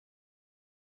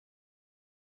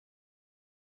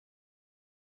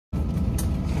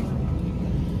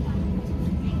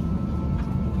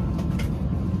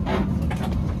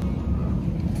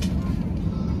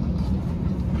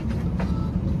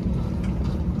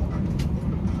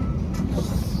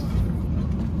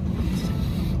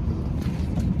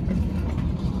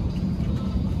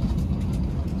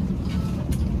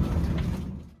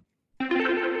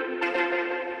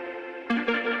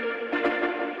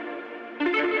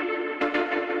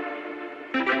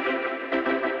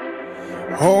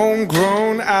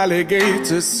Homegrown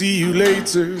alligator, see you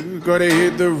later. Gotta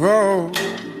hit the road,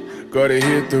 gotta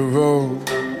hit the road.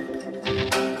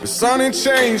 The sun ain't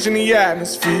changed in the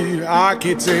atmosphere,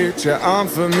 architecture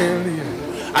unfamiliar.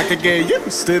 I could get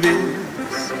used to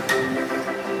this.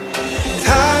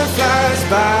 Time flies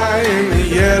by in the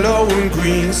yellow and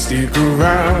green. Stick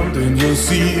around and you'll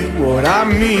see what I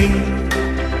mean.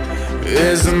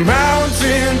 There's a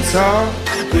mountain top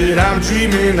that I'm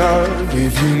dreaming of.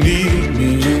 If you need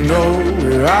me, you know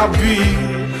where I'll be.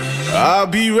 I'll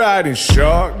be riding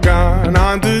shotgun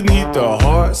underneath the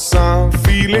hot sun,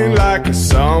 feeling like a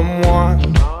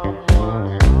someone.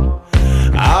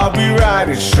 I'll be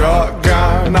riding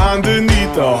shotgun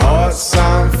underneath the hot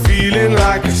sun, feeling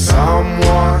like a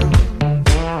someone.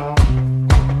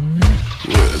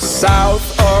 We're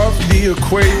south of the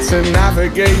equator,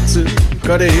 navigator.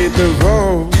 Gotta hit the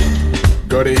road,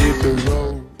 gotta hit the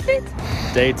road.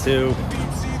 Day 2,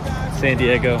 San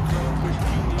Diego.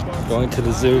 Going to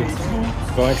the zoo.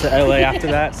 Going to LA after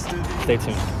that. Stay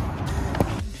tuned.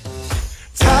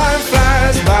 Time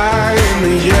flies by in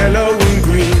the yellow and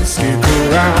green. Stick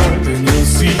around and you'll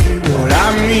see what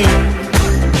I mean.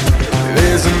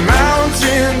 There's a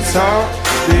mountain top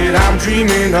that I'm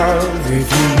dreaming of. If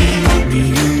you need me,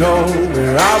 you know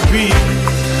where I'll be.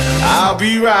 I'll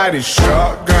be riding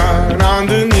shotgun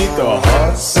underneath the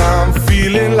hot sun,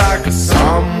 feeling like a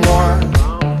someone.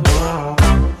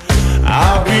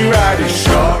 I'll be riding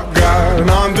shotgun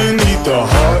underneath the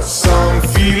hot sun,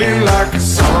 feeling like a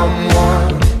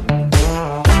someone.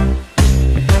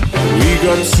 We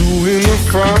got 2 in the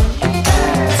front,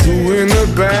 2 in the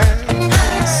back,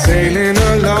 sailing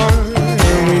along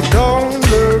and we don't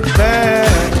look back.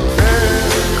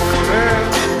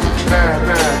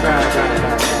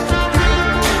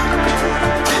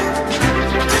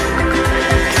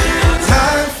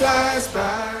 Time flies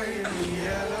by in the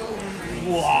yellow.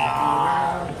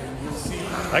 Wow.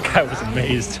 That guy was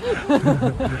amazed.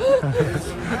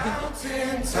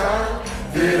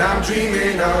 That I'm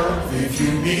dreaming of. If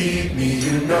you need me,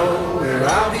 you know where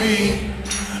I'll be.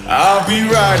 I'll be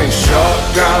riding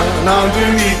shotgun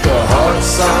underneath the hot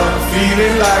sun,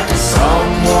 feeling like a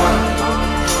someone.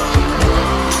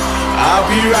 I'll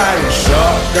be riding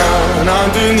shotgun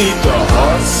underneath the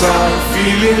hot sun,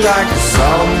 feeling like a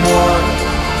someone.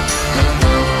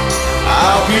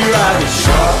 I'll be riding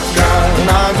shotgun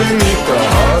underneath the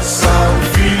hot sun,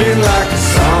 feeling like a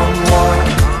someone.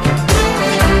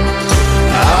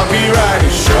 I'll be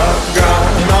riding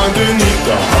shotgun underneath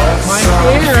the hot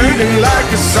sun, feeling like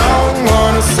a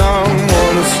someone, a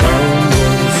someone, a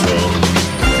someone, a someone.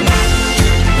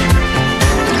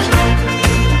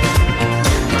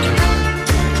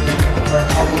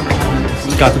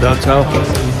 Got to the hotel.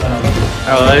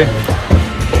 LA. You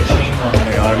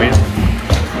know what I mean?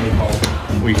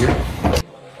 We here.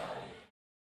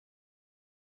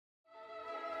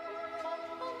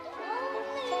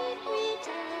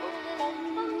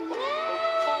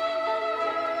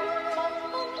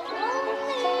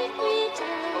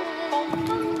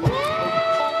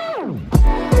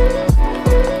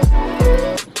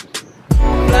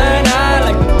 Flying high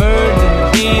like the birds and the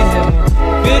bees, and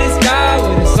fill the sky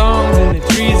with the songs and the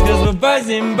trees. Cause we're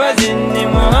buzzing, buzzing, and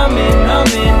we're humming,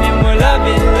 humming, and we're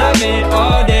loving, loving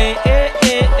all day.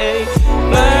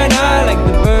 Flying high like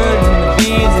the birds and the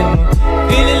bees, and we're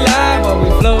feeling alive while we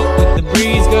float with the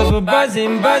breeze. Cause we're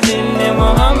buzzing, buzzing, and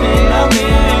we're humming,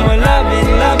 humming, and we're loving,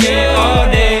 loving all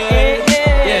day.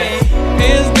 Yeah,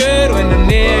 feels good when I'm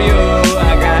near you.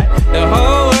 I got the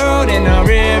whole world in a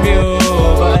rear view,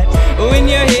 but when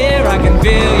you're here I can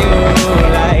feel you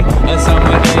like a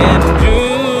summer day in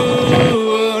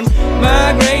June.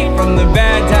 Migrate from the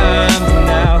bad times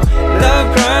now. Love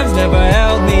crimes never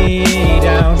held me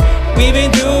down. We've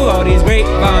been through all these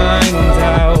grapevines.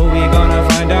 How we gonna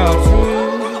find out truth?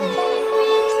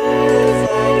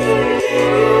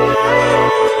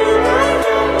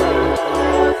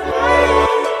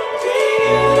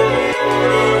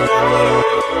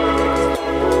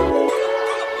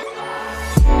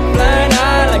 Flying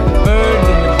high like the birds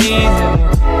and the bees, and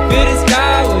fill the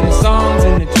sky with the songs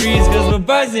and the trees. Cause we're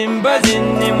buzzing,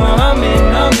 buzzing, and we're humming,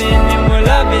 humming, and we're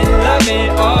loving, loving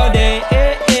all day.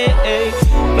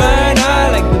 Flying high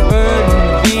like the birds and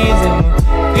the bees, and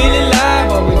we're feeling alive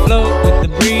while we float with the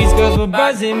breeze. Cause we're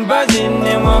buzzing, buzzing,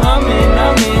 and we're humming,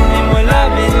 humming, and we're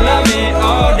loving, loving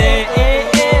all day.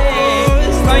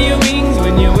 Find your wings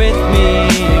when you're with me,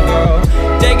 girl.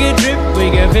 Take a trip, we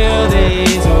can feel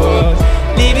this world.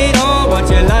 Leave it all, watch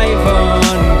your life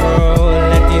unfurl.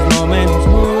 Let these moments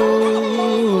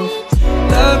move.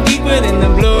 Love deeper than the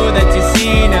blue that you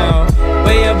see now.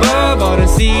 Way above all the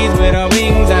seas with our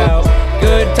wings out.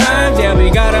 Good times, yeah, we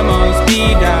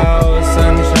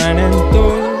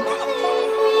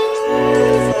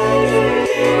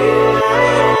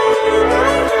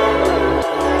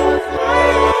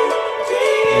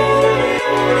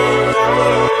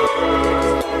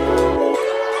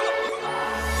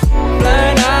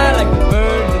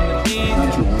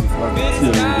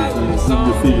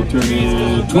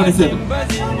 27,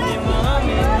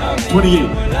 28,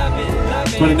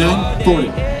 29,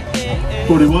 40,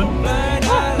 41,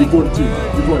 you're 42,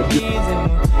 you're 42.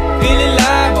 Feel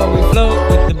alive while we float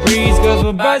with the breeze, cause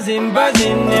we're buzzing,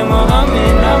 buzzing, and we're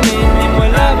humming, humming, and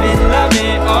we're loving,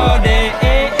 loving all day.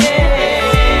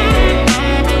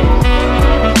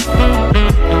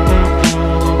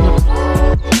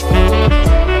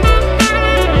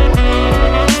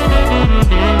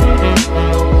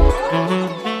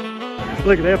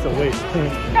 Look, they have to wait.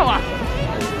 Come on.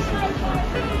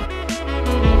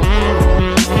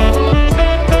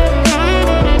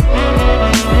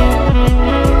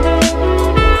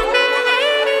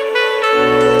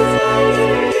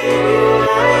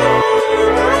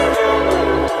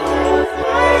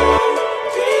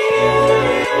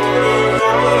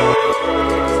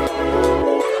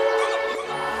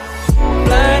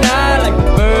 Flying high like the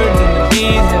birds and the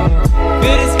bees, and we'll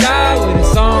fill the sky with the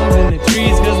songs and the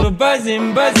trees, cause we're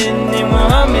buzzing, buzzing, and we're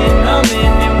humming,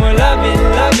 humming, and we're loving,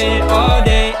 loving all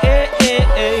day.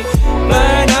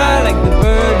 Flying high like the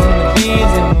birds and the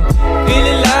bees, and we'll feel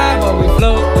alive while we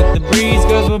float with the breeze,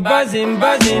 cause we're buzzing,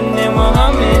 buzzing, and we're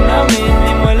humming, humming,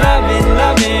 and we're loving,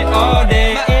 loving all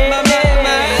day.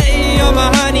 You're my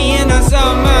honey and I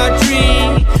saw my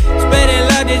tree, spreading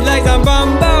love just like some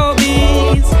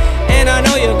bumblebees. And I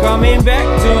know you're coming back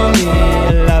to me,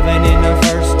 loving in the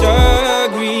first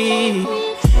degree.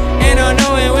 And I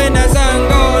know it when the sun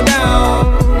goes down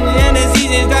and the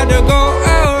seasons start to go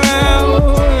around,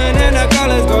 and then the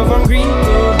colors go from green to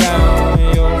brown,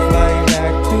 and you'll fly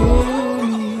back to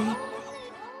me.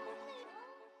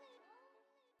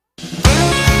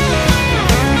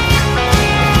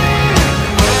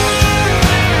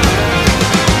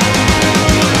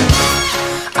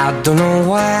 I don't know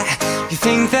why you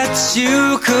think that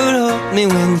you could hold me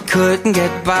when you couldn't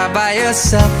get by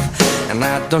yourself. And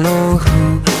I don't know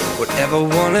who would ever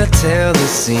wanna tell the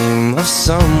seam of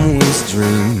someone's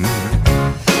dream.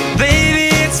 Baby,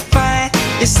 it's fine.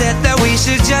 You said that we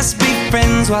should just be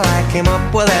friends. Well, I came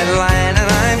up with that line, and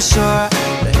I'm sure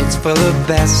that it's for the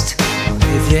best.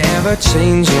 If you ever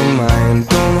change your mind,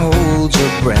 don't hold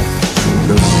your breath.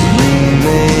 No, you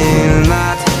may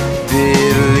not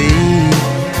believe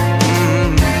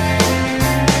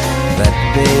that,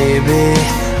 baby,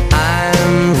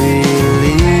 I'm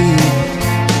relieved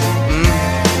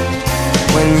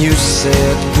when you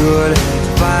said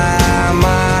goodbye,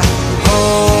 my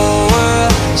whole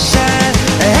world shined.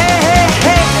 Hey,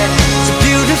 hey, hey, it's a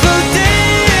beautiful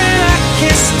day, and I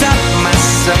can't stop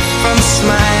myself from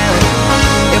smiling.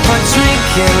 If I drink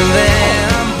and then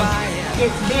I'm buying.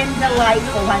 It's been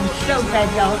delightful. I'm so glad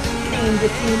y'all came to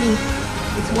see me.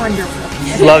 It's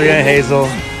wonderful. Love you, Aunt Hazel.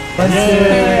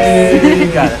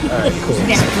 Yay! Got it. All right, cool. And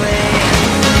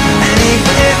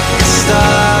even if it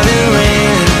started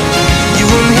raining, you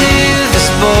won't hear this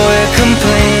boy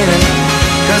complaining,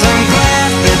 cause I'm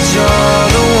glad that you're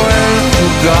the one who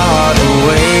got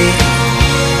away.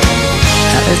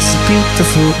 It's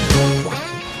beautiful.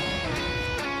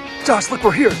 Josh, look,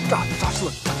 we're here. Josh,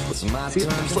 look. It's my turn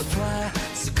to fly.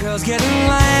 So girls get in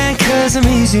line, cause I'm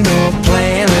easy, no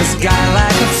playing this guy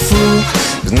like a fool.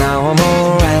 Cause now I'm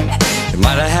alright. You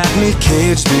might have had me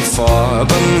caged before,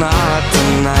 but not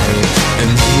tonight.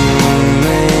 And you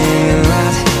may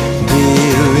not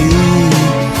believe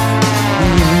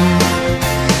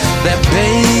that,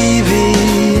 baby,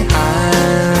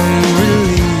 I'm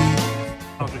relieved.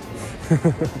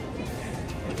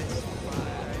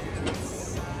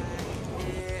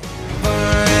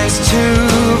 It's too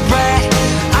bright,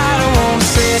 I don't wanna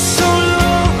stay so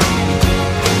long.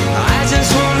 I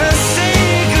just wanna say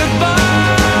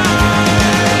goodbye.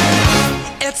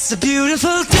 It's a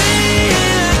beautiful day,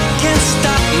 and I can't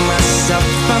stop myself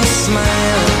from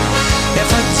smiling. If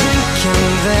I drink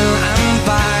and then I'm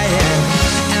buying,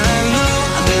 and I know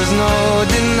there's no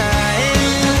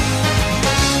denying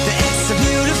that it's a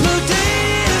beautiful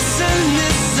day. The sun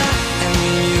is up and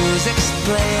the music's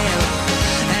playing,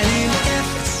 and even if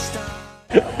it's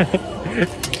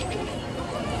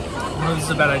No, this is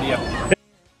a bad idea.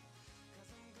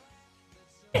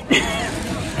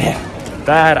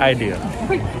 Bad idea.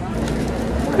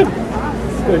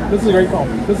 This is a great film.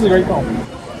 This is a great film.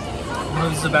 No,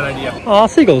 this is a bad idea. Aw,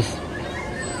 seagulls.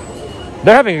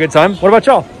 They're having a good time. What about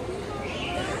y'all?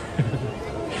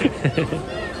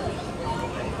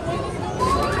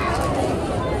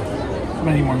 I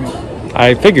need more milk.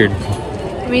 I figured.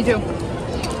 Me too.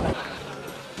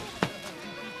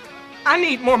 I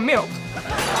need more milk.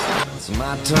 It's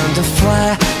my turn to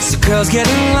fly. So girls get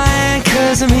in line,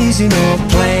 cause I'm easy, no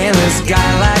playing this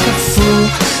guy like a fool.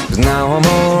 Cause now I'm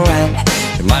alright.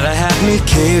 You might have had me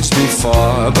caged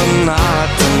before, but not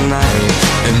tonight.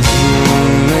 And you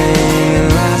may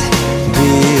not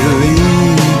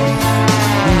believe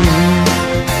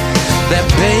that,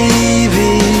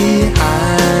 baby,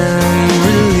 I'm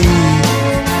relieved.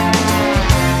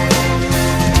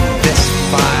 This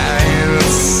fire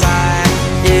inside,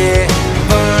 it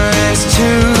burns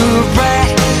too bright.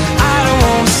 I don't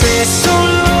want to say so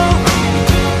long,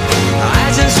 I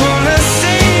just want to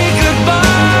say goodbye.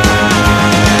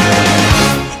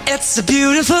 It's a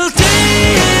beautiful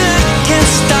day, I can't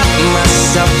stop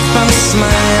myself from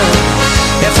smiling.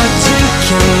 If I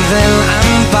drink and then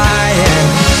I'm buying,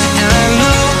 and I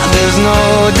know there's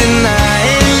no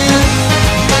denying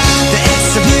that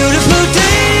it's a beautiful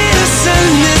day. The sun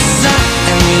is out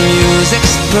and the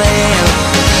music's playing,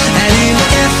 and even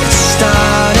if it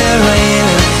started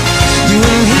raining, you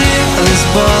wouldn't hear this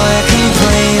boy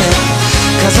complaining.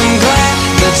 Cause I'm glad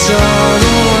that you're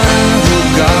the one who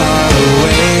got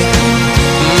away.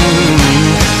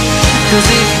 Cause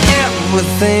if you ever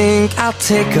think I'll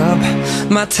take up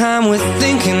my time with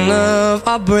thinking of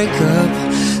our breakup,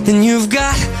 then you've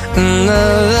got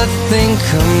another thing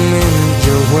coming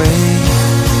your way.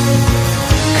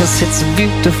 Cause it's a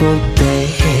beautiful day.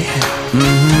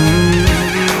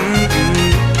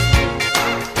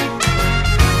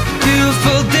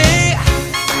 Beautiful day.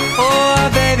 Oh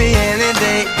baby, any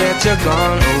day that you're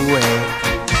gone away,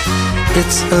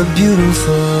 it's a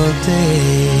beautiful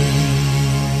day.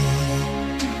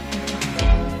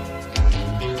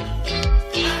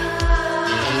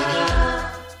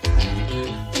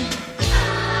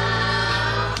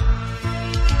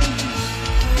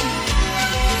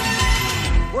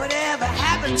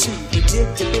 To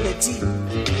predictability,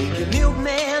 the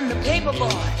milkman, the paper boy,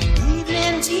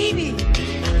 evening TV.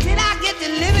 Did I get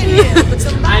delivered here? But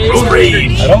somebody tell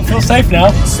me. I don't feel safe now.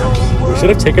 We should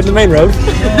have taken the main road.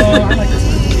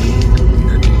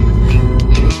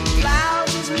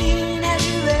 Clouds as mean as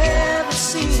you've ever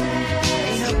seen.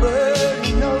 Ain't a bird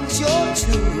who knows you're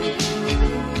true.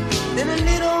 Then a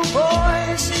little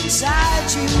voice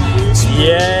inside you.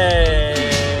 Yay!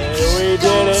 We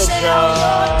did it,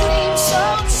 Josh!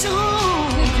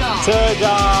 To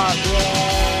Josh!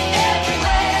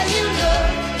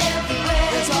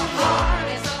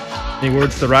 Any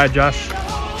words to ride, Josh?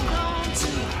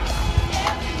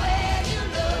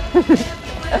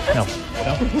 No.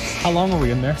 How long were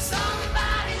we in there?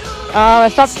 I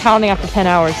stopped counting after 10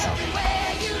 hours.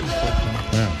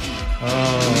 Yeah.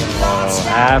 Oh,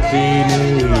 Happy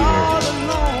New Year.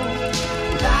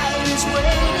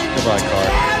 Goodbye, car.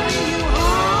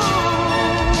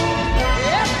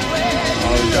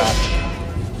 Oh, gosh.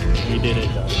 We did it,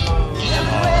 though. 2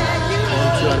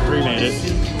 out of 3 made it.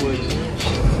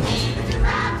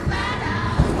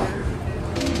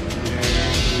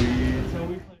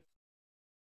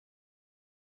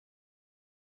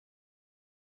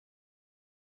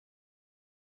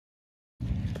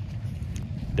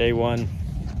 Day 1.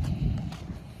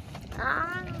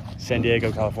 San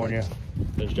Diego, California.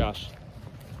 There's Josh.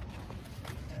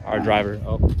 Our driver.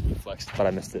 Oh, he flexed. Thought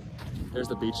I missed it. There's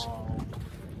the beach.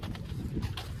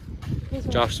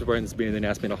 Josh was wearing this beanie, then he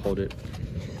asked me to hold it.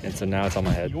 And so now it's on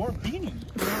my head. Your beanie?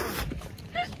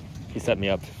 He set me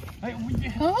up.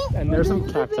 And there's some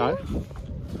cacti.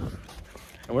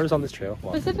 And we're just on this trail.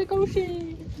 Wow. Pacific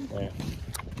Ocean.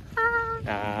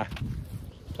 Yeah.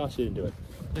 Josh, you didn't do it.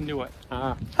 Then do what?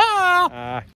 Why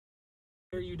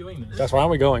are you doing this? That's where are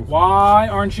we going? Why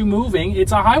aren't you moving?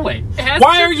 It's a highway.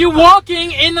 Why are you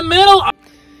walking in the middle?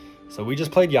 So we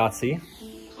just played Yahtzee.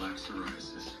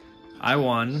 I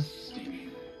won.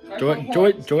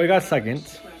 Joy got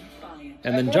second.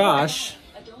 And then Josh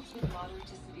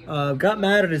got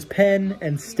mad at his pen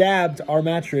and stabbed our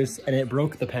mattress, and it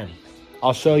broke the pen.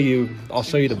 I'll show you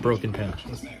the broken pen.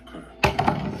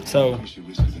 So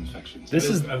this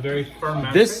is a very firm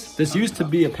mattress. This used to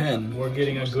be a pen. We're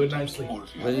getting a good night's sleep.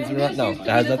 No,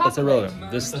 that's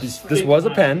irrelevant. This was a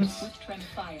pen.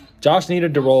 Josh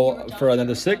needed to roll for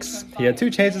another 6. He had 2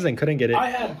 chances and couldn't get it. I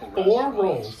had 4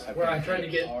 rolls where I tried to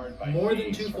get more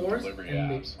than 2 4s,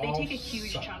 and they take a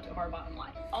huge chunk of our bottom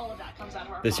line. All of that comes out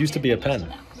of our This used to be a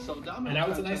pen. And now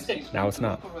it's a nice stick. Now it's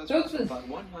not.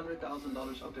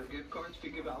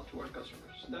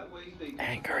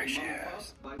 Anchor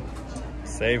shares.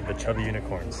 Save the chubby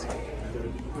unicorns.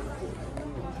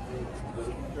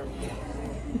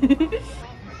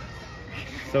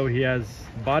 So he has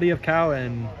body of cow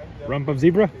and rump of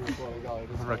zebra?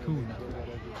 Raccoon.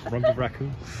 Rump of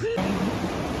raccoon.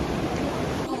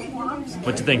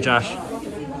 What you think, Josh?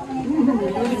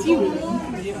 It's you.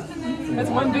 That's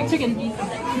one big chicken.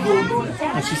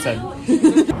 What she said. You do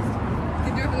it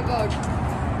for the dog.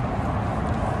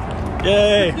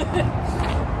 Yay!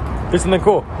 Do something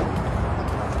cool.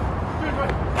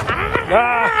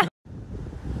 Ah!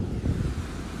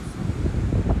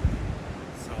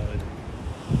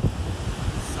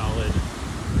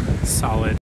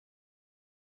 Solid.